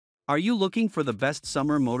Are you looking for the best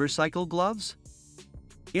summer motorcycle gloves?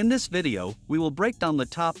 In this video, we will break down the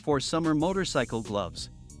top 4 summer motorcycle gloves.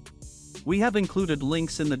 We have included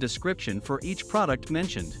links in the description for each product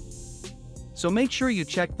mentioned. So make sure you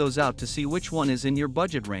check those out to see which one is in your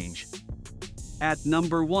budget range. At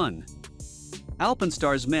number 1.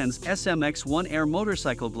 Alpenstar's Men's SMX1 Air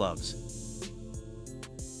Motorcycle Gloves.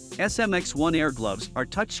 SMX1 Air gloves are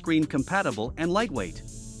touchscreen compatible and lightweight.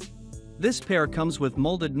 This pair comes with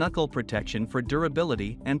molded knuckle protection for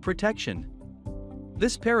durability and protection.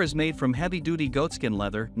 This pair is made from heavy-duty goatskin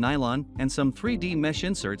leather, nylon, and some 3D mesh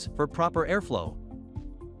inserts for proper airflow.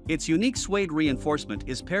 Its unique suede reinforcement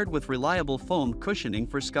is paired with reliable foam cushioning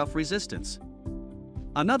for scuff resistance.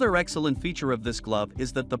 Another excellent feature of this glove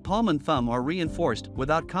is that the palm and thumb are reinforced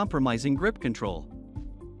without compromising grip control.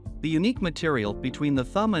 The unique material between the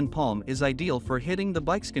thumb and palm is ideal for hitting the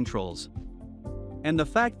bike's controls. And the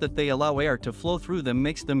fact that they allow air to flow through them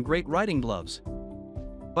makes them great riding gloves.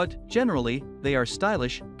 But, generally, they are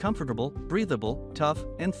stylish, comfortable, breathable, tough,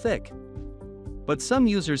 and thick. But some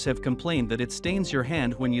users have complained that it stains your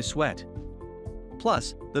hand when you sweat.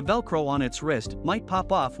 Plus, the Velcro on its wrist might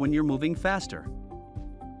pop off when you're moving faster.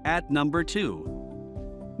 At number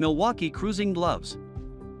 2. Milwaukee Cruising Gloves.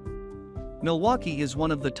 Milwaukee is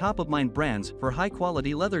one of the top-of-mind brands for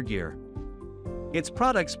high-quality leather gear. Its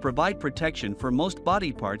products provide protection for most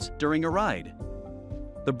body parts during a ride.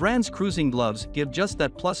 The brand's cruising gloves give just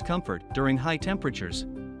that plus comfort during high temperatures.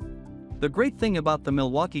 The great thing about the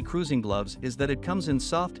Milwaukee cruising gloves is that it comes in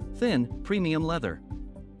soft, thin, premium leather.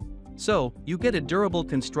 So, you get a durable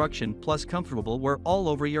construction plus comfortable wear all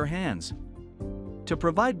over your hands. To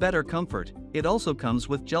provide better comfort, it also comes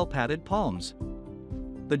with gel-padded palms.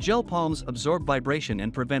 The gel palms absorb vibration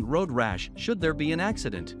and prevent road rash should there be an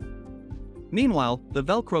accident. Meanwhile, the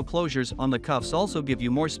Velcro closures on the cuffs also give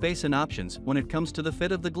you more space and options when it comes to the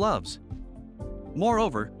fit of the gloves.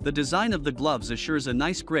 Moreover, the design of the gloves assures a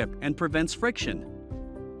nice grip and prevents friction.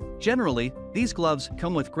 Generally, these gloves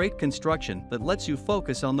come with great construction that lets you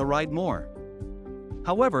focus on the ride more.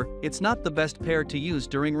 However, it's not the best pair to use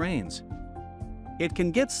during rains. It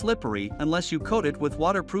can get slippery unless you coat it with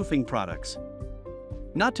waterproofing products.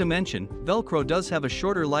 Not to mention, Velcro does have a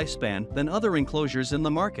shorter lifespan than other enclosures in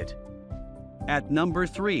the market. At number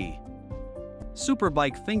 3.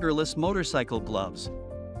 Superbike Fingerless Motorcycle Gloves.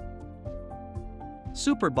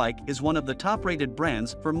 Superbike is one of the top-rated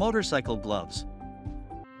brands for motorcycle gloves.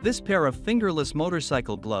 This pair of fingerless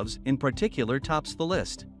motorcycle gloves in particular tops the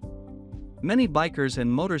list. Many bikers and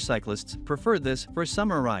motorcyclists prefer this for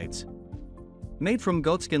summer rides. Made from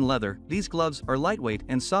goatskin leather, these gloves are lightweight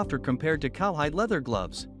and softer compared to cowhide leather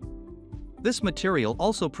gloves. This material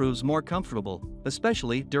also proves more comfortable,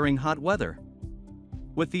 especially during hot weather.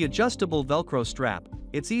 With the adjustable Velcro strap,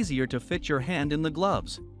 it's easier to fit your hand in the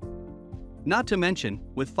gloves. Not to mention,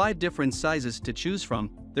 with 5 different sizes to choose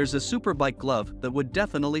from, there's a Superbike glove that would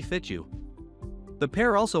definitely fit you. The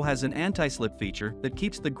pair also has an anti-slip feature that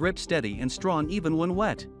keeps the grip steady and strong even when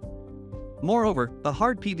wet. Moreover, the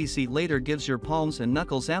hard PVC layer gives your palms and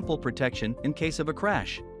knuckles ample protection in case of a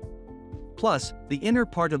crash. Plus, the inner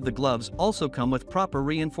part of the gloves also come with proper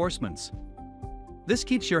reinforcements. This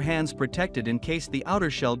keeps your hands protected in case the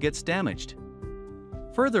outer shell gets damaged.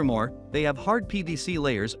 Furthermore, they have hard PVC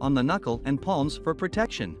layers on the knuckle and palms for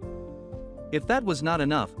protection. If that was not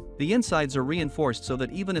enough, the insides are reinforced so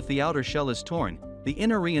that even if the outer shell is torn, the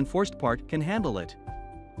inner reinforced part can handle it.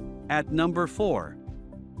 At number 4.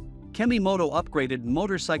 Kemimoto Upgraded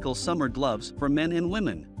Motorcycle Summer Gloves for Men and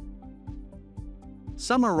Women.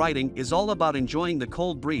 Summer riding is all about enjoying the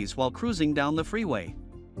cold breeze while cruising down the freeway.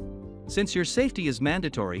 Since your safety is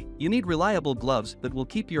mandatory, you need reliable gloves that will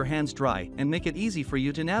keep your hands dry and make it easy for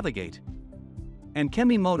you to navigate. And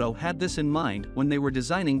Kemimoto had this in mind when they were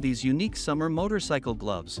designing these unique summer motorcycle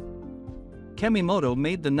gloves. Kemimoto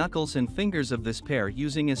made the knuckles and fingers of this pair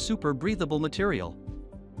using a super breathable material.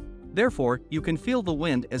 Therefore, you can feel the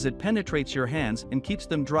wind as it penetrates your hands and keeps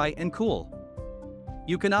them dry and cool.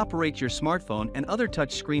 You can operate your smartphone and other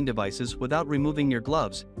touchscreen devices without removing your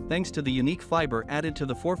gloves, thanks to the unique fiber added to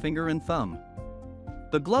the forefinger and thumb.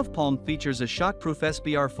 The glove palm features a shockproof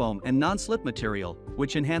SBR foam and non-slip material,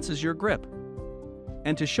 which enhances your grip.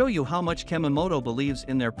 And to show you how much Kemimoto believes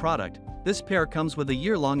in their product, this pair comes with a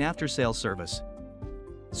year-long after-sale service.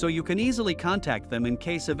 So you can easily contact them in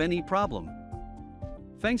case of any problem.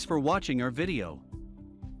 Thanks for watching our video.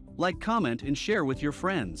 Like, comment, and share with your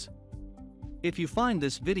friends. If you find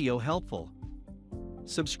this video helpful,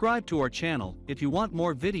 subscribe to our channel if you want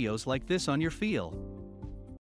more videos like this on your feed.